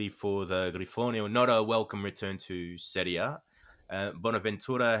 clearly for the Grifoni, not a welcome return to Serie A.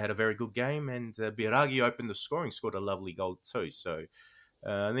 Bonaventura had a very good game, and Biraghi opened the scoring, scored a lovely goal too. So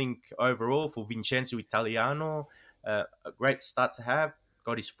I think overall for Vincenzo Italiano, a great start to have,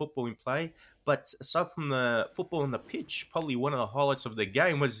 got his football in play. But aside from the football on the pitch, probably one of the highlights of the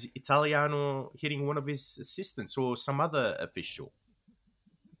game was Italiano hitting one of his assistants or some other official.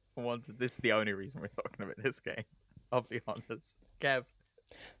 This is the only reason we're talking about this game, I'll be honest. Kev?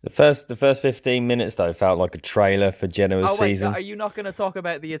 The first 15 minutes, though, felt like a trailer for Genoa's season. Are you not going to talk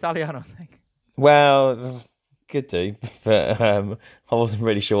about the Italiano thing? Well, could do, but I wasn't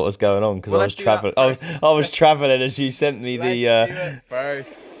really sure what was going on because I was traveling. I was traveling as you sent me the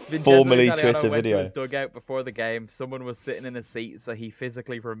first. Formerly Italiano Twitter went video. to his dugout before the game. Someone was sitting in a seat, so he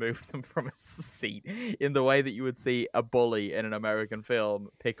physically removed them from a seat in the way that you would see a bully in an American film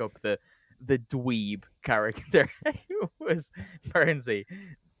pick up the dweeb character. It was Bernsey,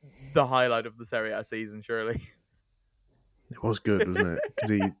 the highlight of the Serie A season, surely. It was good, wasn't it?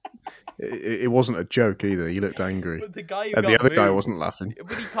 Because it wasn't a joke either. He looked angry. But the guy who And the got other guy moved, wasn't laughing.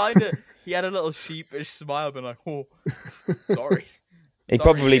 But he had a little sheepish smile, being like, "Oh, sorry." He Sorry,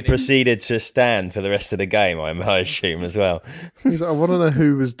 probably Vinny. proceeded to stand for the rest of the game, I assume, as well. He's like, I want to know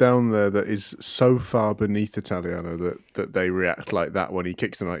who was down there that is so far beneath Italiano that they react like that when he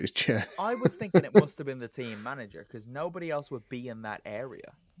kicks them out his chair. I was thinking it must have been the team manager because nobody else would be in that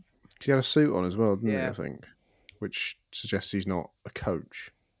area. He had a suit on as well, didn't he, Yeah. I think? Which suggests he's not a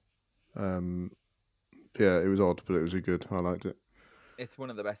coach. Yeah, it was odd, but it was good. I liked it. It's one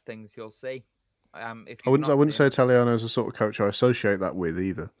of the best things you'll see. If I wouldn't say Italiano is a sort of coach I associate that with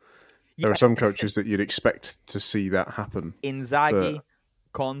either. There are some coaches that you'd expect to see that happen. Inzaghi,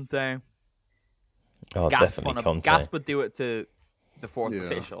 Conte, Oh, definitely Conte. Gasp would do it to the fourth Yeah.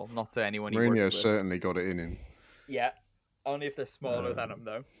 official, not to anyone he Mourinho works with. certainly got it in him. Yeah, only if they're smaller than him,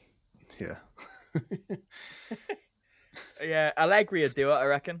 though. Yeah. Yeah, Allegri would do it, I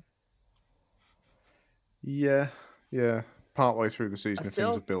reckon. Yeah. Partway through the season, still-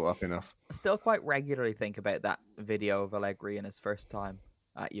 things have built up enough. I still quite regularly think about that video of Allegri in his first time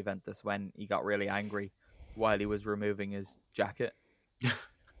at Juventus when he got really angry while he was removing his jacket.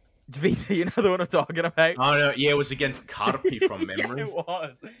 You know the one I'm talking about? Oh, no, yeah, it was against Carpi from memory. Yeah, it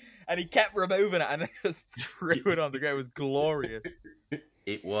was. And he kept removing it and then just threw it on the ground. It was glorious.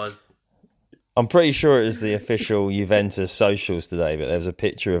 It was. I'm pretty sure it was the official Juventus socials today, but there was a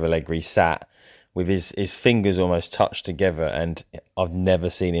picture of Allegri sat with his fingers almost touched together, and I've never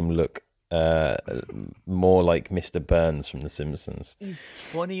seen him look more like Mr. Burns from The Simpsons. He's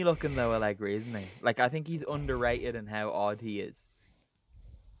funny looking though, Allegri, isn't he? Like, I think he's underrated in how odd he is.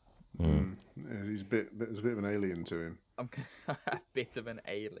 Yeah, there's a bit of an alien to him. I'm a bit of an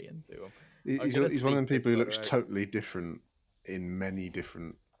alien to him. He's one of them people who looks totally different in many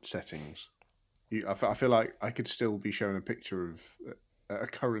different settings. I feel like I could still be shown a picture of a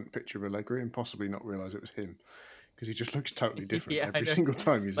current picture of Allegri and possibly not realise it was him because he just looks totally different every single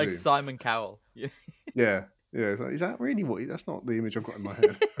time you see him. Like Simon Cowell. Yeah. It's like, is that really what? That's not the image I've got in my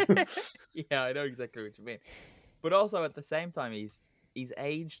head. Yeah, I know exactly what you mean. But also at the same time, he's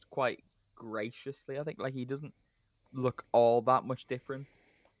aged quite graciously. I think like he doesn't look all that much different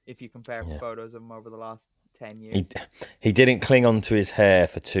if you compare photos of him over the last 10 years. He didn't cling on to his hair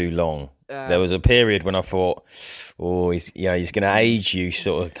for too long. There was a period when I thought, he's going to age you,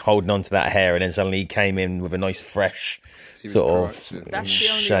 sort of holding on to that hair, and then suddenly he came in with a nice fresh sort of That's the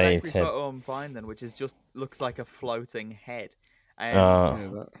only shaved Allegri head. photo I'm finding, which is just looks like a floating head. I'll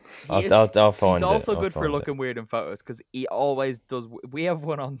find it. He's also I'll good for find looking weird in photos because he always does. We have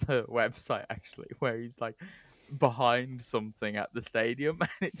one on the website actually where he's like behind something at the stadium and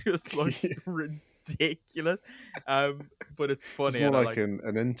it just looks ridiculous. But it's funny. It's more and like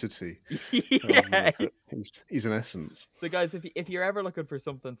an entity. Yeah, He's an essence. So, guys, if you're ever looking for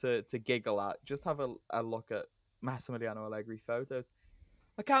something to giggle at, just have a look at Massimiliano Allegri photos.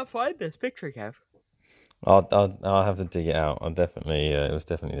 I can't find this picture, Kev. I'll have to dig it out. It was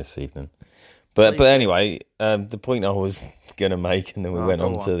definitely this evening. But anyway, the point I was gonna make, and then we went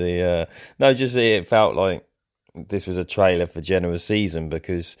on to the it felt like this was a trailer for Genoa's season,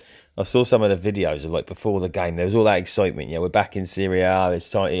 because I saw some of the videos of like before the game. There was all that excitement. Yeah, we're back in Serie A. It's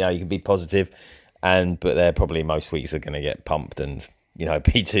time. You can be positive, but they're probably most weeks are going to get pumped and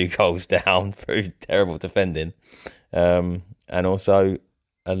be 2 goals down through terrible defending, and also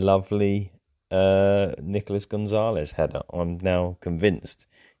a lovely Nicolas Gonzalez header. I'm now convinced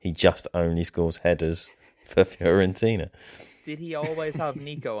he just only scores headers for Fiorentina. Did he always have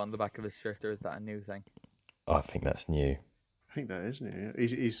Nico on the back of his shirt, or is that a new thing? I think that's new. I think that is new. Yeah.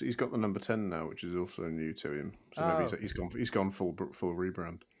 He's got the number 10 now, which is also new to him. So maybe he's gone full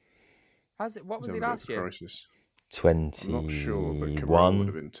rebrand. Has it? What was he last year? Crisis. 21. I'm not sure, but Cabral would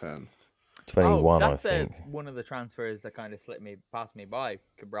have been 10. 21, that's I think. One of the transfers that kind of passed me by,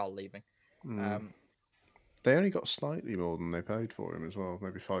 Cabral leaving. They only got slightly more than they paid for him as well,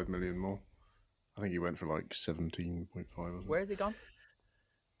 maybe 5 million more. I think he went for like 17.5. Where has he gone?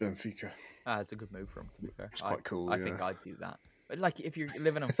 Benfica. It's a good move for him, to be fair. It's quite cool. I think I'd do that. But like, if you're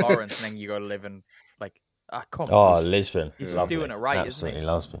living in Florence and then you go to live in Lisbon. He's just doing it right, absolutely isn't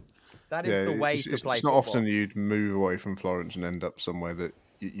he? Lisbon. That is the way to play. It's not football. often you'd move away from Florence and end up somewhere that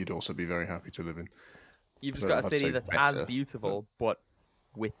you'd also be very happy to live in. You've just got a city that's as beautiful, but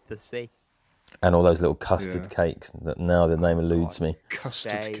with the sea. And all those little custard cakes that now the name eludes me.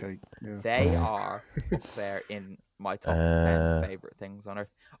 Custard cake. Yeah. They are up there in my top 10 favourite things on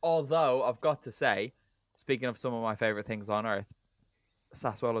earth. Although, I've got to say, speaking of some of my favourite things on earth,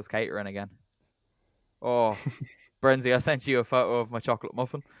 Sassuolo's catering again. Oh, Brenzy, I sent you a photo of my chocolate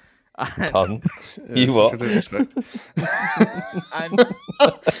muffin. Cunt. You what? Which I didn't expect.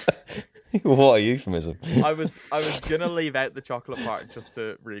 And what a euphemism. I was gonna leave out the chocolate part just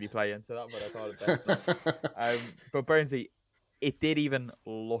to really play into that, but I thought it best not. But Brenzy, it did even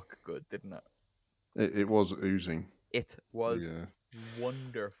look good, didn't it? It was oozing. It was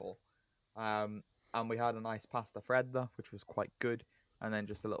wonderful. And we had a nice pasta fredda, which was quite good. And then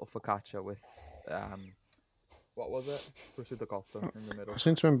just a little focaccia with, what was it? Prosciutto cotto in the middle. I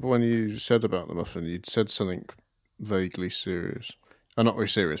seem to remember when you said about the muffin, you'd said something vaguely serious. Not very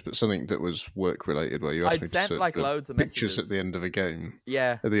serious, but something that was work-related, where you asked me to send like loads of pictures messages at the end of a game.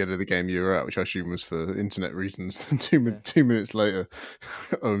 Yeah. At the end of the game you were at, which I assume was for internet reasons. 2 minutes later,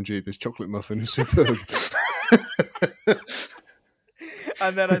 OMG, this chocolate muffin is superb.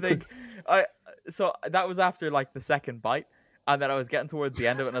 And then I think so that was after like the second bite, and then I was getting towards the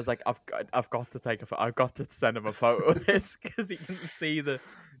end of it, and I was like, I've got to I've got to send him a photo of this because you can see the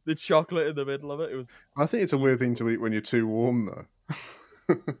chocolate in the middle of it. I think it's a weird thing to eat when you're too warm, though.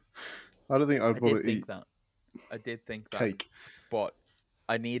 I don't think I'd want to eat that. I did think that. Cake, but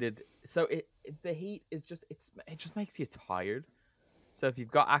I needed. So the heat is it just makes you tired. So if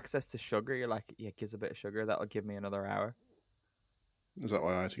you've got access to sugar, you're like, yeah, gives a bit of sugar. That'll give me another hour. Is that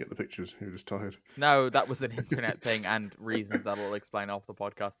why I had to get the pictures? You're just tired. No, that was an internet thing and reasons that I'll explain off the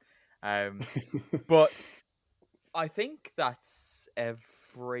podcast. But I think that's everything.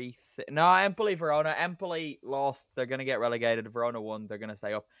 No, Empoli, Verona. Empoli lost. They're going to get relegated. Verona won. They're going to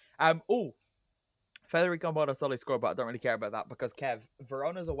stay up. Federico Morazzoli scored, but I don't really care about that because, Kev,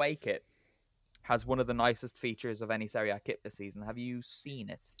 Verona's away kit has one of the nicest features of any Serie A kit this season. Have you seen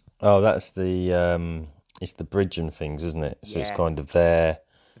it? Oh, that's the it's the bridge and things, isn't it? So it's kind of their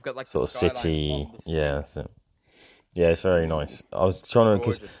They've got like sort of city. Yeah, that's it. Yeah, it's very nice. I was trying to,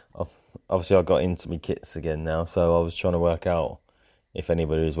 because obviously I got into my kits again now, so I was trying to work out if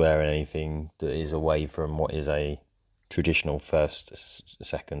anybody was wearing anything that is away from what is a traditional first,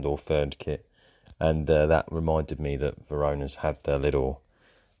 second or third kit. And that reminded me that Verona's had their little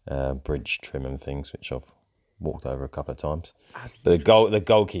bridge trim and things, which I've walked over a couple of times. But the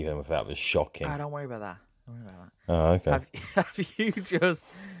goalkeeper with that was shocking. Don't worry about that. Oh, okay. Have you just...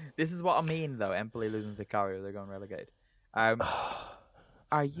 This is what I mean, though. Empoli losing to Cagliari, they're going relegated.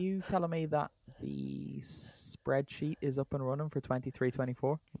 Are you telling me that the spreadsheet is up and running for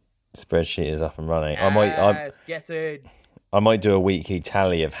 23-24? Spreadsheet is up and running. Yes, get it. I might do a weekly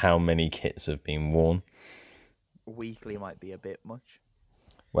tally of how many kits have been worn. Weekly might be a bit much.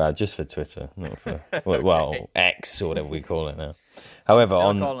 Well, just for Twitter, not for well, X or whatever we call it now. However,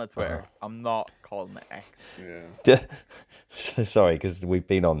 I'm calling it Twitter. I'm not calling it X. Yeah. So sorry, because we've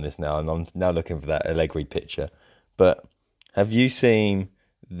been on this now, and I'm now looking for that Allegri picture. But have you seen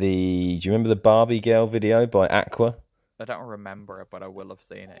do you remember the Barbie girl video by Aqua? I don't remember it, but I will have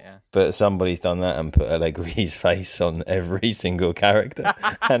seen it. Yeah. But somebody's done that and put Allegri's face on every single character,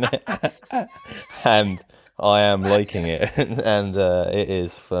 and I am liking it, and it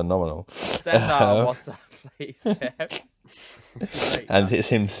is phenomenal. Send that on WhatsApp, please, Kev. And it's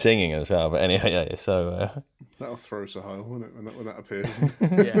him singing as well. But anyway, yeah. So that'll throw us a hole, won't it, when that appears?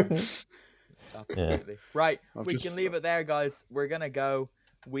 Yeah, absolutely. Right, we can leave it there, guys. We're gonna go.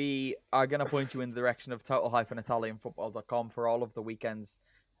 We are gonna point you in the direction of total-italianfootball.com for all of the weekend's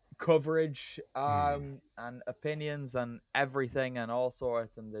coverage, and opinions and everything and all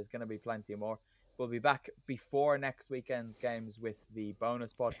sorts. And there's gonna be plenty more. We'll be back before next weekend's games with the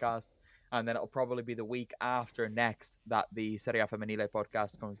bonus podcast, and then it'll probably be the week after next that the Serie A Femminile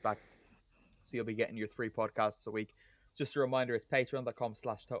podcast comes back. So you'll be getting your 3 podcasts a week. Just a reminder, it's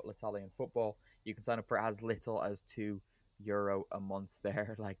patreon.com/total-italian-football. You can sign up for as little as €2 a month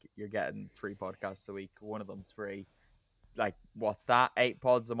there. Like, you're getting 3 podcasts a week. One of them's free. Like, what's that? 8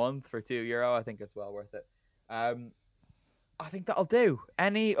 pods a month for €2. I think it's well worth it. I think that'll do.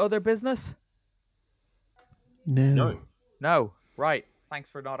 Any other business? No. Right. Thanks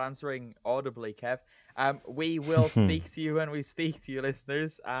for not answering audibly, Kev. We will speak to you when we speak to you,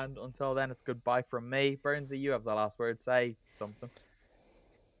 listeners. And until then, it's goodbye from me. Burnsy, you have the last word. Say something.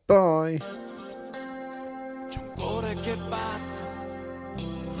 Bye. C'è un cuore che batte,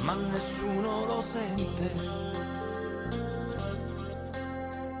 ma nessuno lo sente.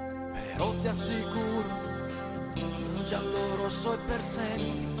 Però ti assicuro, giallo, rosso e per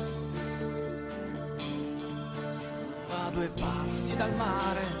sempre. A 2 passi dal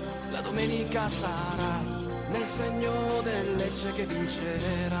mare, la domenica sarà nel segno del Lecce che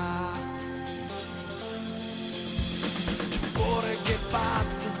vincerà. C'è un cuore che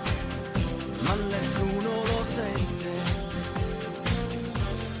batte, ma nessuno lo sente.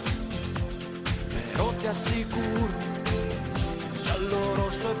 Però ti assicuro, giallo,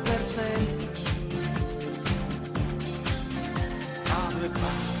 rosso e per sempre. A 2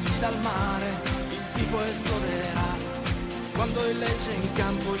 passi dal mare, il tifo esploderà quando il Lecce in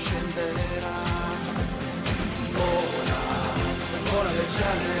campo scenderà. Vola Lecce,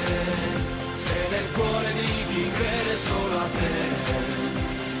 sei nel cuore di chi crede solo a te.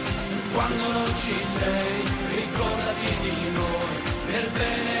 Quando non ci sei, ricordati di noi, nel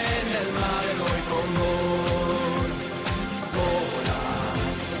bene e nel male noi con voi.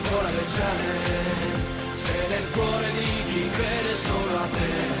 Vola Lecce, sei nel cuore di chi crede solo a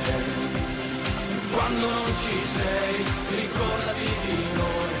te. Quando non ci sei, ricordati di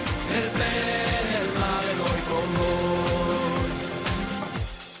noi, nel bene e nel male noi con voi.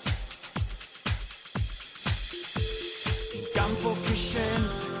 In campo chi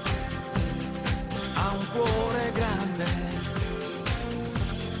scende ha un cuore grande,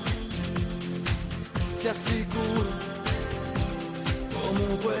 ti assicuro,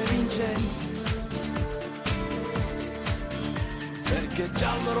 comunque vincente, perché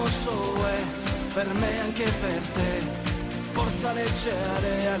giallo rosso è per me anche per te, forza Lecce,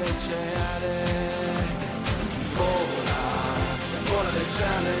 ale, Lecce, ale. Vola Lecce,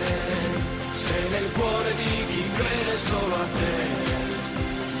 ale, sei nel cuore di chi crede solo a te.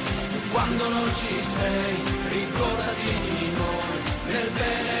 Quando non ci sei, ricordati di noi, nel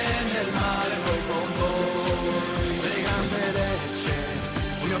bene e nel male noi con voi. Sei grande Lecce,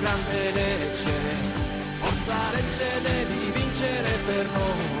 un mio grande Lecce, forza Lecce, devi vincere per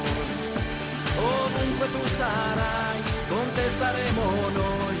noi. Ovunque tu sarai, con te saremo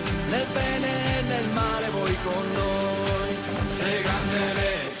noi, nel bene e nel male voi con noi. Sei grande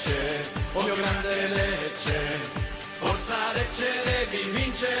Lecce, oh mio grande Lecce, forza Lecce devi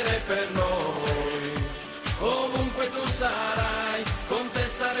vincere per noi. Ovunque tu sarai, con te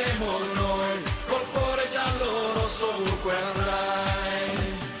saremo noi, col cuore giallo rosso ovunque andrai.